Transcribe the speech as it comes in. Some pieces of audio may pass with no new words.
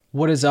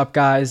What is up,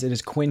 guys? It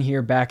is Quinn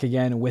here, back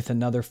again with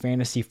another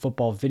fantasy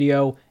football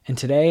video. And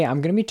today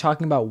I'm going to be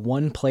talking about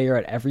one player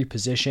at every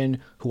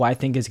position who I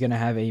think is going to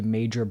have a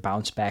major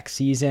bounce back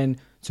season.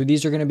 So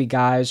these are going to be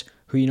guys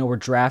who, were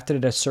drafted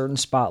at a certain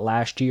spot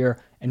last year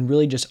and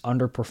really just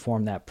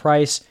underperformed that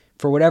price.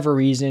 For whatever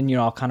reason,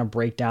 I'll kind of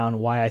break down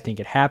why I think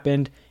it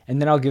happened, and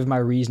then I'll give my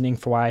reasoning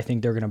for why I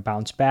think they're going to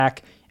bounce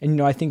back.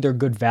 And, I think they're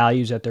good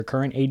values at their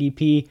current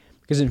ADP,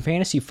 because in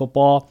fantasy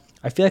football,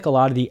 I feel like a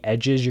lot of the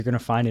edges you're going to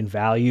find in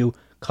value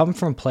come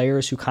from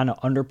players who kind of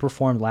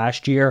underperformed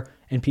last year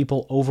and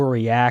people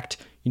overreact,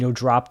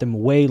 drop them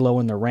way low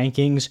in the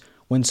rankings,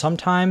 when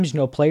sometimes,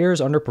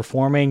 players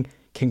underperforming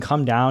can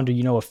come down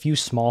to, a few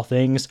small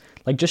things,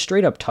 like just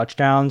straight up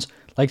touchdowns.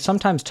 Like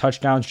sometimes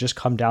touchdowns just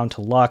come down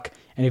to luck.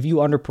 And if you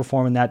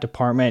underperform in that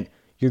department,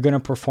 you're going to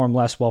perform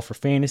less well for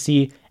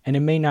fantasy, and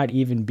it may not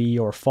even be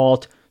your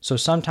fault. So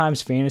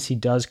sometimes fantasy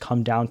does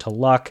come down to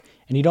luck,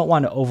 and you don't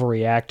want to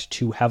overreact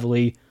too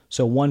heavily.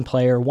 So one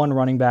player, one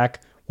running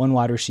back, one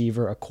wide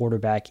receiver, a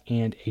quarterback,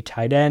 and a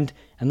tight end.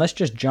 And let's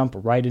just jump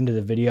right into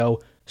the video,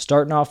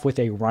 starting off with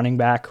a running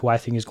back who I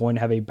think is going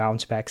to have a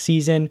bounce back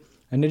season,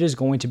 and it is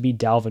going to be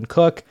Dalvin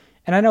Cook.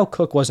 And I know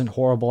Cook wasn't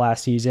horrible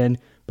last season,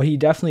 but he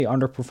definitely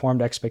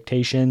underperformed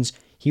expectations.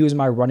 He was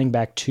my running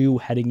back 2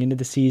 heading into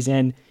the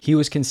season. He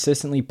was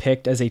consistently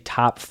picked as a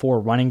top 4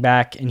 running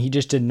back, and he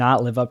just did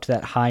not live up to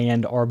that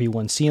high-end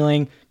RB1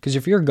 ceiling. Because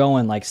if you're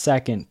going like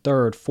 2nd,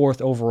 3rd,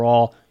 4th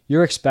overall,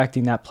 you're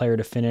expecting that player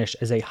to finish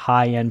as a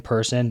high-end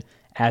person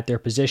at their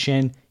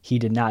position. He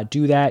did not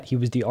do that. He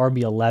was the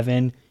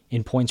RB11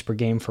 in points per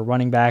game for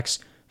running backs,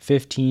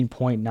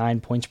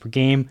 15.9 points per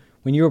game,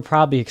 when you were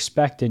probably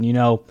expecting,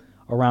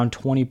 around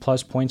 20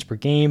 plus points per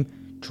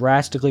game.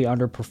 Drastically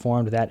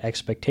underperformed that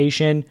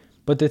expectation.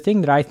 But the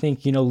thing that I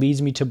think,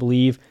 leads me to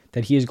believe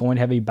that he is going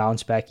to have a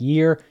bounce back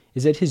year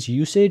is that his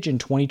usage in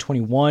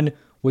 2021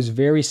 was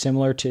very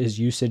similar to his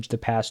usage the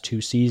past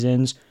 2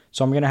 seasons.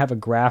 So I'm going to have a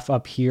graph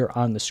up here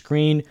on the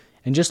screen,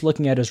 and just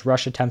looking at his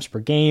rush attempts per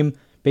game,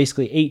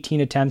 basically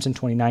 18 attempts in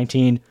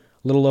 2019, a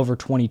little over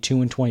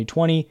 22 in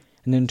 2020,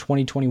 and then in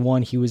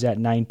 2021 he was at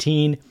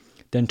 19.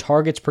 Then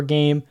targets per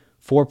game,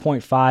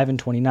 4.5 in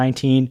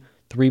 2019,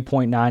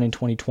 3.9 in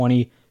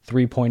 2020,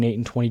 3.8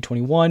 in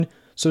 2021.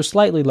 So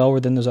slightly lower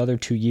than those other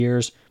 2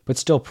 years, but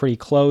still pretty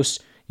close.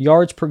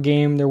 Yards per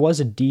game, there was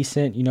a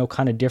decent,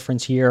 kind of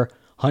difference here.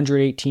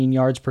 118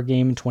 yards per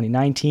game in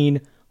 2019,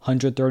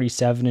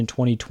 137 in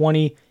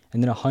 2020,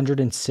 and then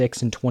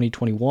 106 in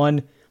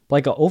 2021.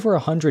 Like over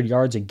 100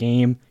 yards a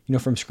game,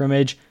 from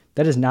scrimmage,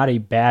 that is not a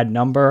bad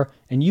number,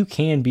 and you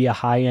can be a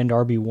high-end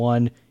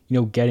RB1,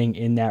 getting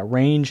in that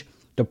range.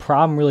 The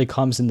problem really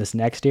comes in this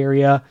next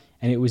area,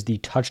 and it was the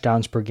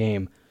touchdowns per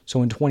game.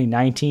 So in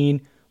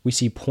 2019, we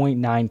see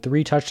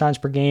 0.93 touchdowns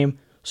per game,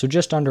 so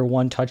just under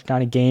 1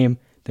 touchdown a game.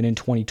 Then in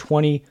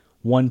 2020,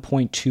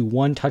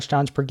 1.21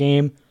 touchdowns per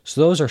game.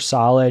 So those are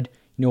solid,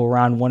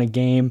 around 1 a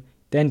game.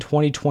 Then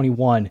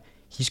 2021,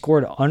 he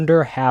scored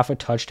under half a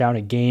touchdown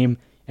a game,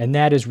 and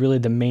that is really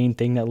the main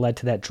thing that led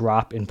to that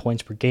drop in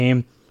points per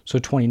game. So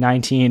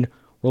 2019,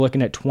 we're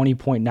looking at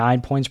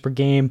 20.9 points per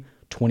game,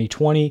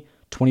 2020,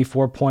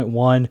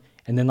 24.1,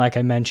 and then like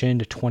I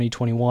mentioned,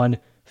 2021,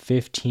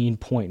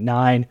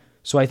 15.9.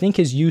 So I think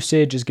his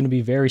usage is going to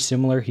be very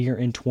similar here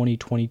in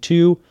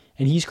 2022,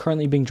 and he's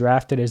currently being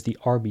drafted as the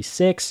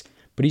RB6,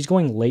 but he's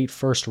going late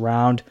first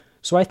round.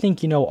 So I think,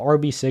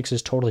 RB6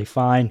 is totally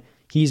fine.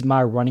 He's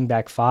my running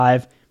back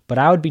 5, but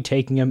I would be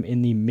taking him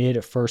in the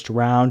mid first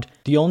round.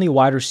 The only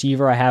wide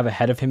receiver I have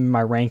ahead of him in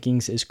my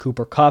rankings is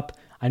Cooper Kupp.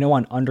 I know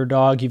on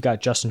Underdog, you've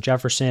got Justin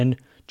Jefferson,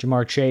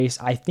 Jamar Chase.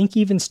 I think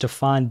even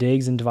Stephon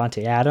Diggs and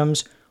Devontae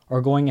Adams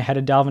are going ahead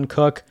of Dalvin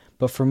Cook,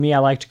 but for me, I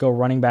like to go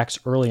running backs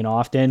early and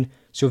often.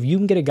 So if you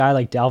can get a guy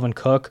like Dalvin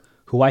Cook,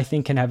 who I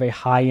think can have a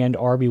high-end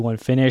RB1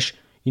 finish,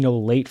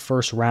 late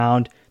first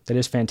round, that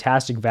is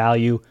fantastic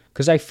value,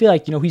 because I feel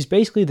like, he's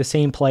basically the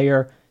same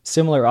player,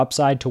 similar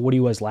upside to what he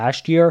was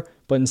last year,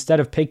 but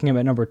instead of picking him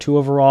at number 2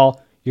 overall,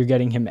 you're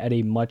getting him at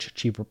a much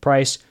cheaper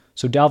price.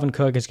 So Dalvin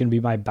Cook is going to be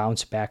my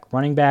bounce back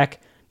running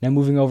back. Now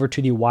moving over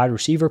to the wide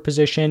receiver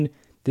position,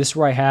 this is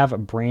where I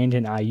have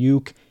Brandon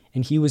Ayuk,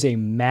 and he was a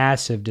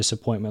massive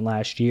disappointment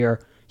last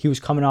year. He was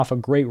coming off a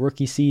great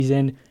rookie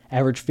season,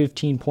 averaged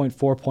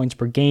 15.4 points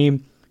per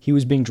game. He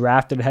was being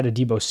drafted ahead of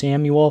Deebo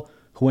Samuel,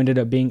 who ended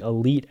up being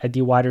elite at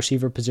the wide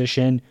receiver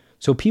position.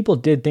 So people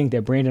did think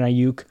that Brandon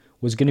Ayuk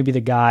was going to be the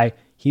guy.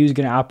 He was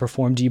going to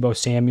outperform Deebo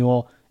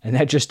Samuel, and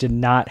that just did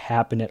not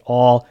happen at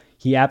all.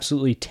 He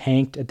absolutely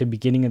tanked at the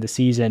beginning of the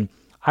season.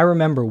 I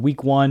remember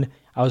week 1,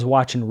 I was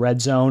watching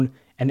Red Zone,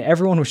 and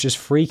everyone was just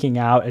freaking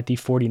out at the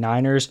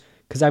 49ers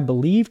because I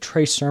believe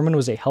Trey Sermon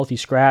was a healthy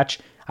scratch.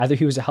 Either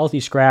he was a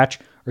healthy scratch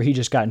or he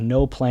just got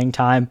no playing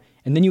time.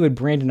 And then you had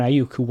Brandon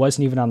Ayuk, who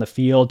wasn't even on the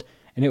field,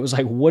 and it was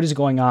like, what is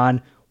going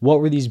on? What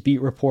were these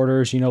beat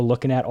reporters,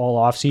 looking at all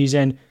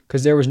offseason?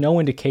 Because there was no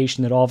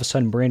indication that all of a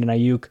sudden Brandon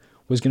Ayuk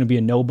was going to be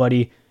a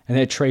nobody and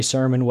that Trey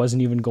Sermon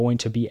wasn't even going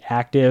to be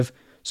active.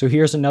 So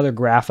here's another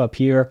graph up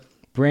here.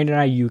 Brandon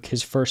Ayuk,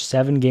 his first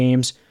 7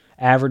 games,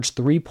 averaged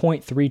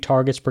 3.3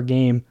 targets per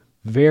game,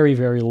 very,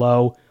 very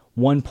low,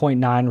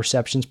 1.9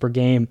 receptions per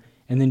game,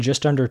 and then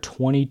just under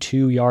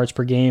 22 yards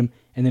per game,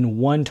 and then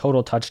 1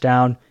 total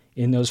touchdown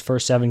in those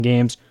first 7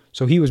 games.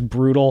 So he was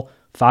brutal,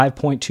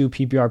 5.2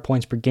 PPR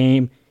points per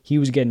game. He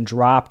was getting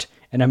dropped,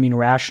 and I mean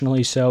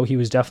rationally so. He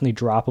was definitely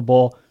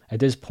droppable at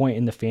this point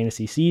in the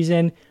fantasy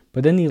season.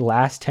 But then the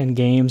last 10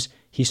 games,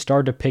 he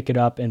started to pick it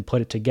up and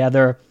put it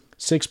together.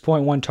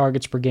 6.1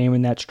 targets per game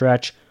in that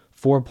stretch,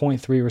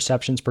 4.3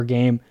 receptions per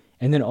game,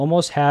 and then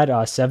almost had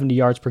 70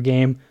 yards per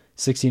game,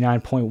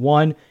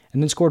 69.1,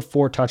 and then scored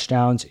 4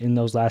 touchdowns in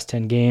those last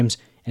 10 games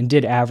and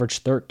did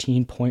average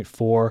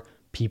 13.4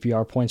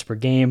 PPR points per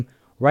game.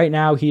 Right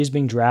now, he is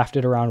being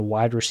drafted around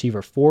wide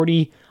receiver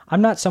 40.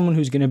 I'm not someone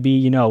who's going to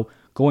be,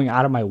 going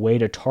out of my way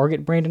to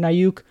target Brandon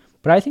Ayuk,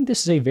 but I think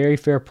this is a very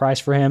fair price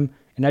for him,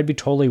 and I'd be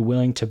totally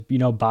willing to,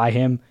 buy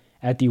him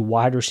at the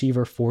wide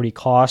receiver 40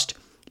 cost.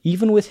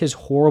 Even with his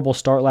horrible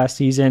start last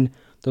season,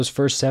 those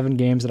first 7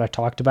 games that I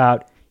talked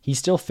about, he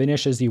still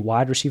finished as the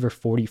wide receiver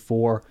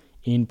 44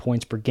 in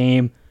points per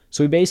game.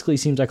 So he basically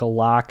seems like a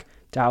lock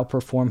to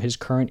outperform his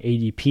current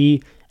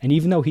ADP. And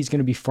even though he's going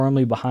to be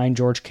firmly behind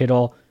George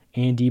Kittle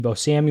and Deebo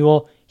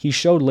Samuel, he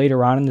showed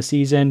later on in the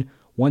season,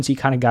 once he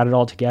kind of got it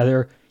all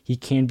together, he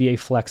can be a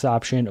flex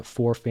option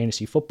for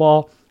fantasy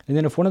football. And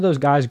then if one of those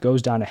guys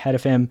goes down ahead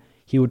of him,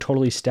 he would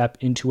totally step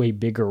into a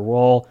bigger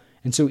role.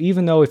 And so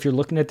even though if you're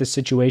looking at the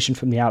situation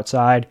from the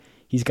outside,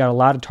 he's got a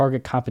lot of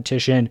target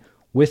competition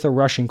with a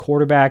rushing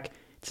quarterback,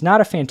 it's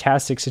not a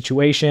fantastic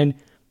situation.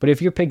 But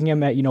if you're picking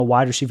him at,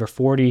 wide receiver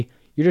 40,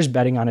 you're just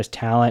betting on his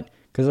talent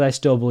because I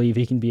still believe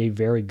he can be a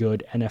very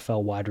good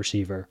NFL wide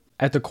receiver.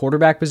 At the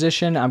quarterback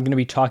position, I'm going to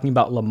be talking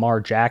about Lamar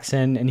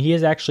Jackson, and he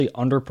has actually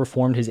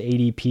underperformed his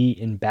ADP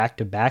in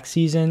back-to-back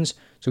seasons.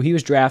 So he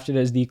was drafted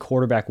as the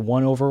quarterback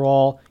 1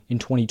 overall in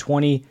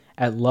 2020.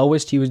 At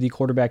lowest, he was the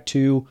quarterback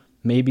 2.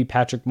 Maybe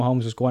Patrick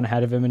Mahomes was going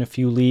ahead of him in a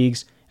few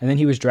leagues. And then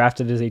he was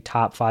drafted as a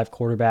top 5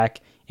 quarterback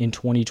in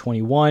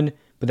 2021.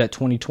 But that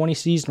 2020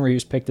 season where he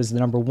was picked as the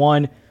number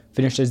 1,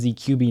 finished as the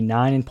QB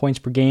 9 in points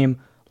per game.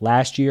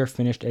 Last year,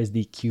 finished as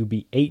the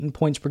QB 8 in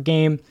points per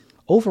game.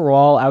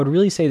 Overall, I would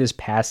really say this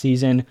past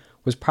season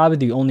was probably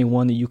the only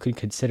one that you could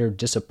consider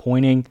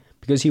disappointing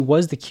because he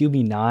was the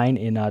QB 9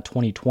 in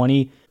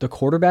 2020. The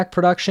quarterback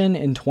production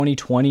in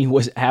 2020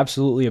 was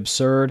absolutely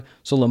absurd.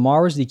 So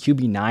Lamar was the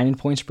QB 9 in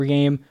points per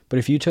game, but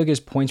if you took his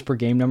points per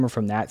game number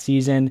from that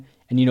season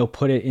and,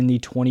 put it in the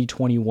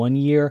 2021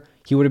 year,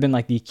 he would have been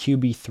like the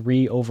QB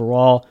 3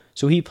 overall.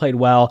 So he played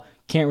well.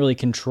 Can't really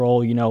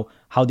control,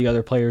 how the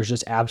other players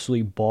just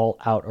absolutely ball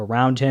out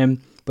around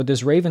him. But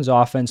this Ravens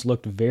offense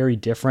looked very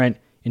different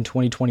in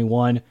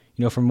 2021,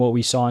 from what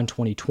we saw in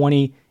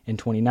 2020 and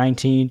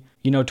 2019.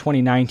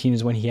 2019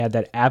 is when he had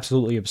that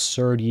absolutely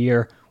absurd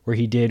year where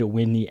he did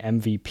win the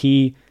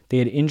MVP. They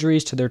had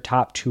injuries to their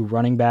top 2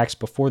 running backs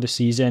before the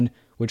season,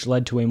 which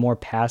led to a more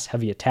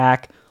pass-heavy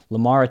attack.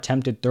 Lamar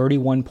attempted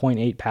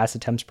 31.8 pass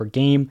attempts per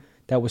game.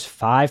 That was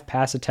 5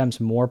 pass attempts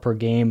more per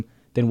game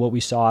than what we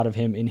saw out of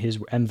him in his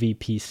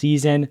MVP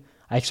season.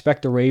 I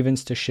expect the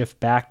Ravens to shift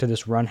back to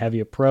this run-heavy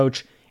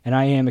approach, and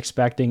I am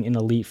expecting an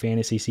elite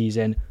fantasy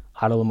season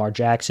out of Lamar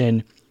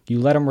Jackson. You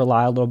let him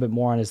rely a little bit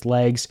more on his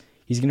legs.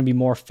 He's going to be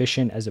more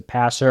efficient as a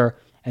passer,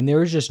 and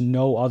there is just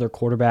no other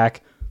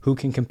quarterback who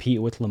can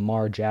compete with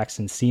Lamar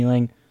Jackson's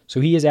ceiling.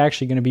 So he is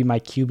actually going to be my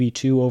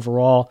QB2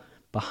 overall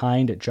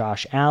behind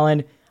Josh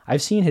Allen.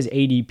 I've seen his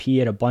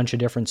ADP at a bunch of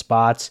different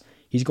spots.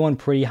 He's going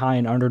pretty high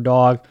in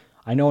underdog.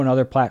 I know in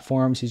other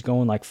platforms he's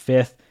going like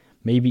 5th,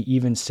 maybe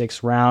even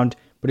 6th round.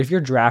 But if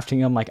you're drafting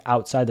him like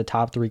outside the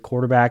top 3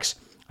 quarterbacks,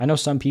 I know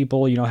some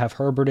people, have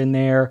Herbert in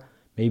there,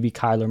 maybe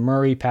Kyler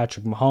Murray,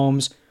 Patrick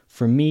Mahomes.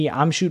 For me,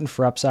 I'm shooting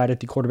for upside at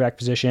the quarterback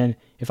position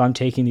if I'm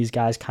taking these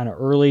guys kind of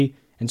early.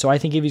 And so I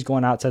think if he's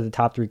going outside the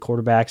top 3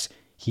 quarterbacks,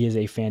 he is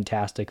a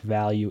fantastic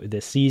value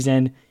this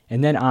season.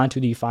 And then on to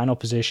the final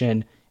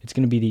position, it's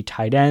going to be the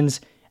tight ends.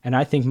 And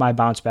I think my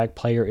bounce back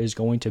player is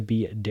going to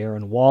be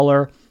Darren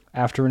Waller.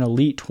 After an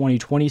elite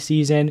 2020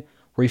 season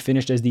where he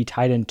finished as the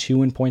tight end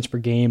 2 in points per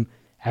game,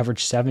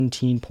 averaged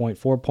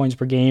 17.4 points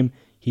per game,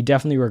 he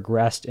definitely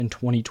regressed in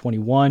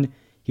 2021.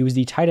 He was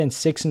the tight end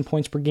 6 in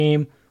points per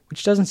game,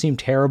 which doesn't seem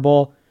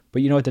terrible.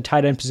 But at the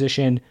tight end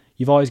position,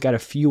 you've always got a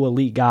few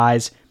elite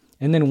guys.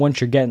 And then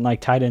once you're getting like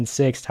tight end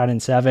 6, tight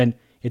end 7,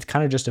 it's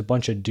kind of just a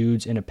bunch of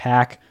dudes in a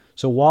pack.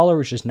 So Waller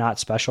was just not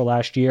special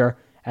last year.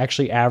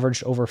 Actually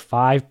averaged over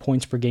 5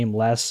 points per game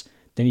less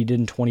than he did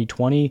in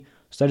 2020.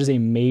 So that is a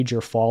major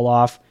fall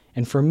off.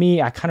 And for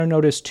me, I kind of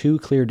noticed 2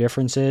 clear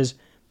differences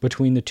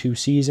between the 2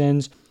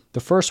 seasons. The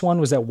first one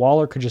was that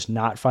Waller could just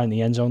not find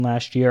the end zone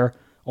last year.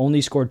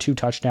 Only scored 2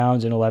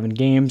 touchdowns in 11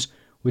 games,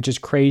 which is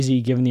crazy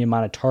given the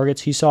amount of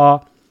targets he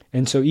saw.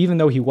 And so even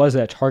though he was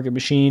that target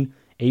machine,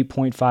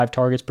 8.5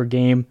 targets per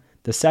game,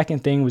 the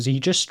second thing was he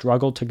just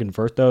struggled to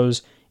convert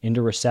those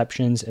into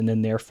receptions and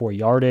then therefore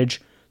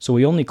yardage. So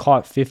he only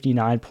caught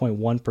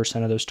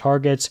 59.1% of those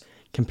targets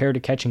compared to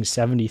catching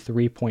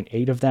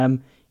 73.8 of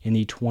them in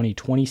the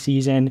 2020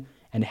 season.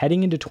 And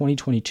heading into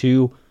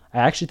 2022, I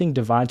actually think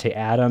Devontae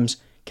Adams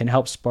can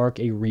help spark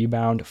a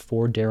rebound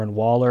for Darren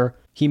Waller.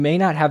 He may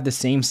not have the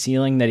same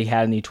ceiling that he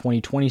had in the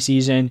 2020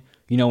 season,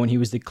 when he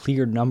was the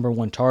clear number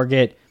one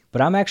target,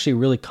 but I'm actually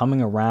really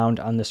coming around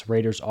on this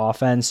Raiders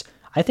offense.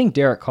 I think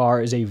Derek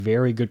Carr is a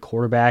very good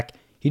quarterback.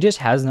 He just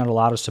hasn't had a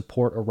lot of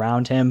support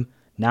around him.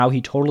 Now he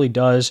totally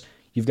does.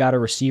 You've got a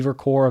receiver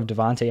core of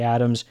Davante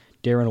Adams,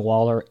 Darren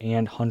Waller,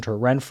 and Hunter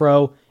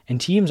Renfrow, and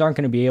teams aren't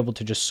going to be able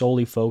to just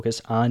solely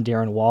focus on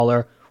Darren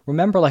Waller.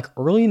 Remember, like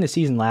early in the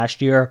season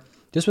last year,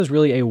 this was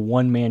really a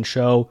one-man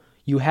show.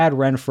 You had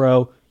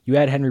Renfrow, you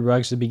had Henry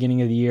Ruggs at the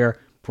beginning of the year,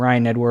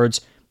 Bryan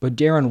Edwards, but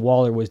Darren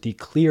Waller was the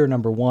clear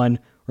number one.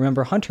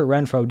 Remember, Hunter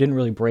Renfrow didn't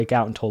really break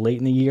out until late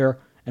in the year,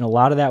 and a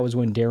lot of that was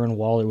when Darren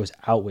Waller was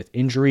out with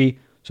injury.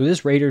 So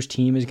this Raiders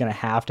team is going to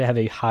have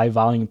a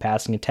high-volume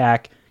passing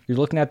attack. You're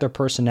looking at their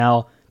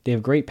personnel. They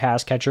have great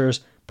pass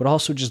catchers, but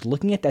also just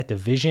looking at that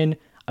division,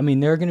 I mean,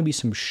 there are going to be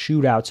some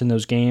shootouts in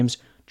those games.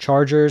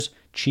 Chargers,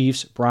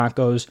 Chiefs,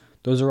 Broncos,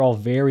 those are all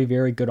very,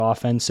 very good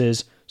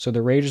offenses. So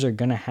the Raiders are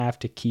going to have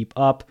to keep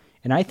up.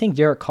 And I think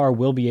Derek Carr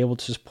will be able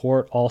to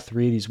support all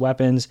three of these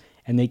weapons,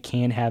 and they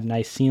can have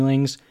nice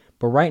ceilings.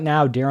 But right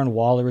now, Darren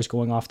Waller is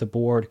going off the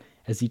board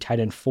as the tight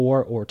end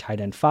 4 or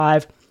tight end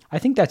 5. I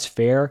think that's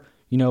fair.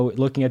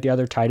 Looking at the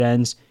other tight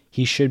ends,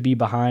 he should be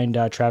behind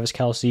Travis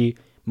Kelce,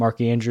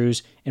 Mark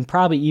Andrews, and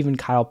probably even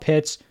Kyle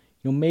Pitts.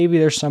 Maybe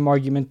there's some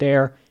argument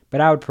there, but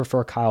I would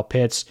prefer Kyle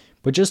Pitts.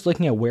 But just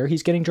looking at where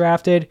he's getting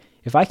drafted,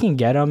 if I can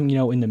get him,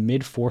 in the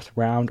mid-4th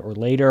round or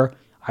later,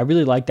 I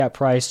really like that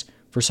price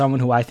for someone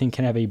who I think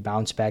can have a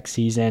bounce-back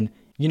season.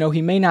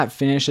 He may not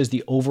finish as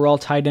the overall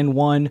tight end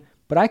 1,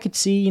 but I could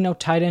see,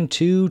 tight end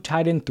 2,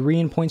 tight end 3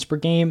 in points per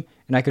game,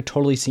 and I could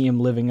totally see him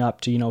living up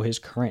to, his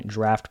current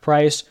draft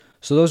price.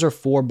 So those are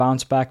 4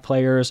 bounce-back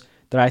players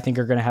that I think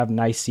are going to have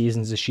nice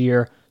seasons this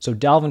year. So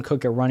Dalvin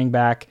Cook at running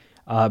back,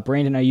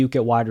 Brandon Ayuk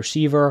at wide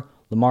receiver,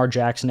 Lamar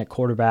Jackson at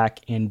quarterback,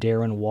 and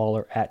Darren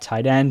Waller at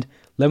tight end.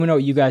 Let me know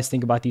what you guys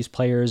think about these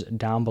players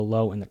down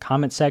below in the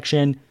comment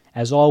section.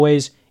 As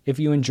always, if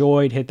you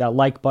enjoyed, hit that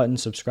like button,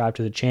 subscribe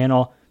to the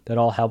channel. That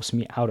all helps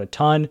me out a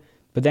ton.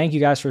 But thank you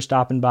guys for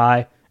stopping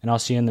by, and I'll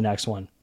see you in the next one.